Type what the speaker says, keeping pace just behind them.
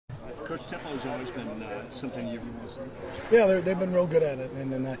Coach Temple has always been something you've listened to. Yeah, they've been real good at it,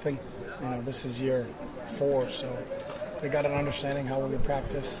 and I think this is year 4, so they got an understanding how we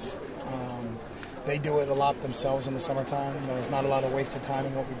practice. They do it a lot themselves in the summertime. There's not a lot of wasted time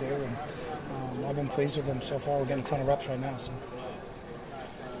in what we do, and I've been pleased with them so far. We're getting a ton of reps right now. So.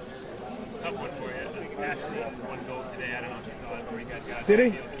 Tough one for you. Ashton Eaton, 1 goal today. I don't know if you saw it, where you guys got. Did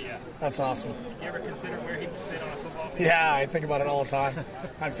he? Yeah. That's awesome. You ever consider where he fit on a football field? Yeah, I think about it all the time.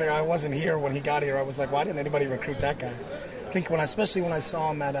 I figure I wasn't here when he got here. I was like, why didn't anybody recruit that guy? I think especially when I saw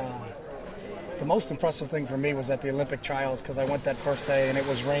him at the most impressive thing for me was at the Olympic trials, because I went that first day and it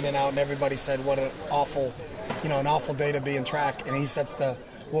was raining out and everybody said what an awful day to be in track, and he sets the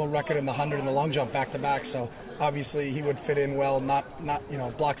world record in the 100 and the long jump back to back. So obviously he would fit in well, not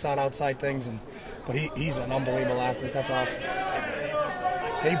blocks out outside things, but he's an unbelievable athlete. That's awesome.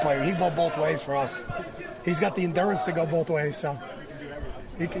 He go both ways for us. He's got the endurance to go both ways, so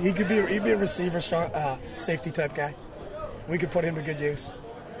he'd be a receiver, strong, safety type guy. We could put him to good use.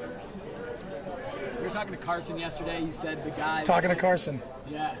 We were talking to Carson yesterday. He said the guys. Talking to Carson.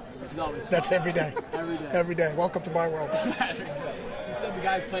 Yeah, which is always fun. That's every day. Every day. Every day. Welcome to my world. He said the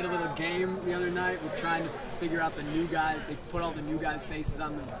guys played a little game the other night with trying to figure out the new guys. They put all the new guys' faces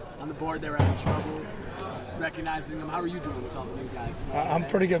on the board. They were having trouble recognizing them. How are you doing with all the new guys? I'm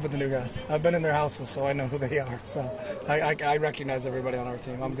pretty good with the new guys. I've been in their houses, so I know who they are. So I recognize everybody on our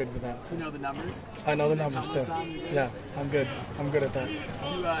team. I'm good with that. So. You know the numbers? I know the numbers too. Yeah, I'm good. I'm good at that.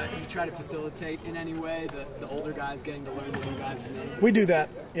 Do you try to facilitate in any way the older guys getting to learn the new guys' names? We do that.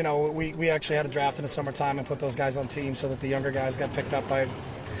 We actually had a draft in the summertime and put those guys on teams so that the younger guys got picked up by.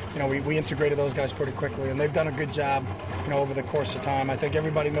 We integrated those guys pretty quickly, and they've done a good job, over the course of time. I think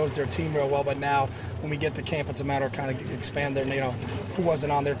everybody knows their team real well, but now when we get to camp, it's a matter of kind of expand their, who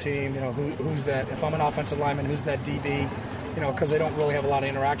wasn't on their team, who's that. If I'm an offensive lineman, who's that DB, because they don't really have a lot of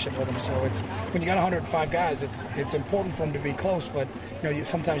interaction with them. So it's when you got 105 guys, it's important for them to be close, but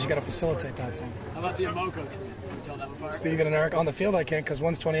sometimes you got to facilitate that. So. How about the Amoko twins? Can you tell them apart? Steven and Eric on the field I can't, because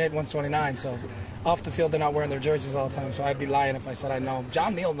one's 28, one's 29. So off the field they're not wearing their jerseys all the time. So I'd be lying if I said I know him.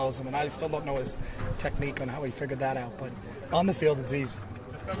 John Neal knows him, and I still don't know his technique on how he figured that out. But on the field it's easy.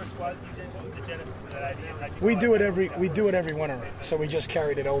 The summer squads you did, what was the genesis of that idea? We do it every winter, so we just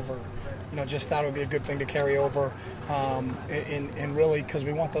carried it over. Just thought it would be a good thing to carry over, and really because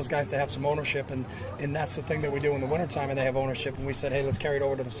we want those guys to have some ownership, and that's the thing that we do in the wintertime, and they have ownership, and we said, hey, let's carry it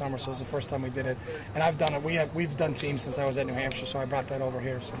over to the summer. So it was the first time we did it, and I've done it. We've done teams since I was at New Hampshire, so I brought that over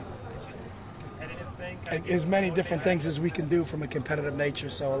here. So. As many different things as we can do from a competitive nature.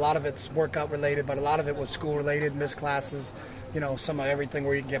 So a lot of it's workout related, but a lot of it was school related, missed classes, some of everything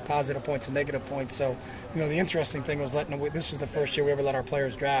where you can get positive points and negative points. So, the interesting thing was this is the first year we ever let our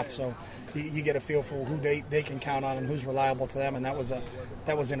players draft. So you get a feel for who they can count on and who's reliable to them, and that was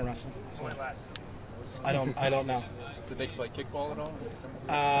interesting. So, I don't know. Did they play kickball at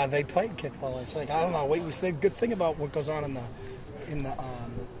all? They played kickball, I think. I don't know. The good thing about what goes on in the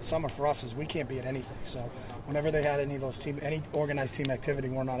summer for us is we can't be at anything. So whenever they had any organized team activity,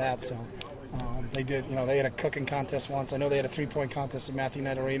 we're not at. So they did. They had a cooking contest once. I know they had a 3-point contest at Matthew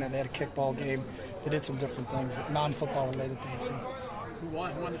Knight Arena. They had a kickball game. They did some different things, non-football related things. So. Who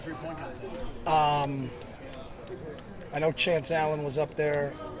won the 3-point contest? I know Chance Allen was up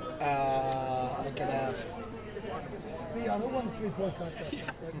there. I can ask. Leon, who won the 3-point contest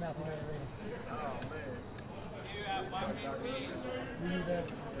at Matthew Knight Arena?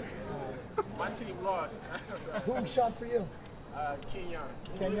 My team lost. Who shot for you? Kenyon.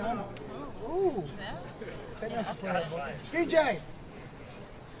 Kenyon? Ooh. Kenyon can play. DJ!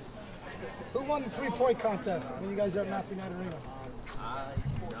 Who won the 3-point contest when you guys are at Matthew Knight Arena?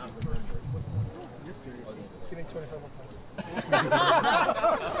 Give me 25 more points.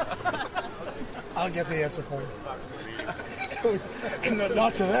 I'll get the answer for you. It was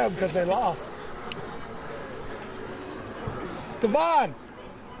not to them because they lost. Devon,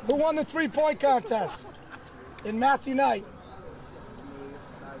 who won the 3-point contest in Matthew Knight?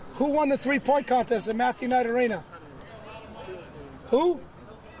 Who won the 3-point contest in Matthew Knight Arena? Who?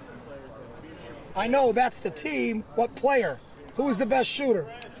 I know that's the team. What player? Who was the best shooter?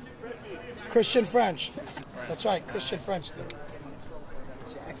 Christian French. That's right, Christian French.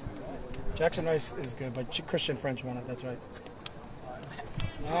 Jackson Rice is good, but Christian French won it. That's right.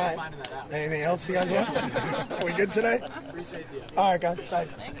 All right. Anything else you guys want? Are we good today? Appreciate you. All right, guys.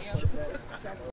 Thanks.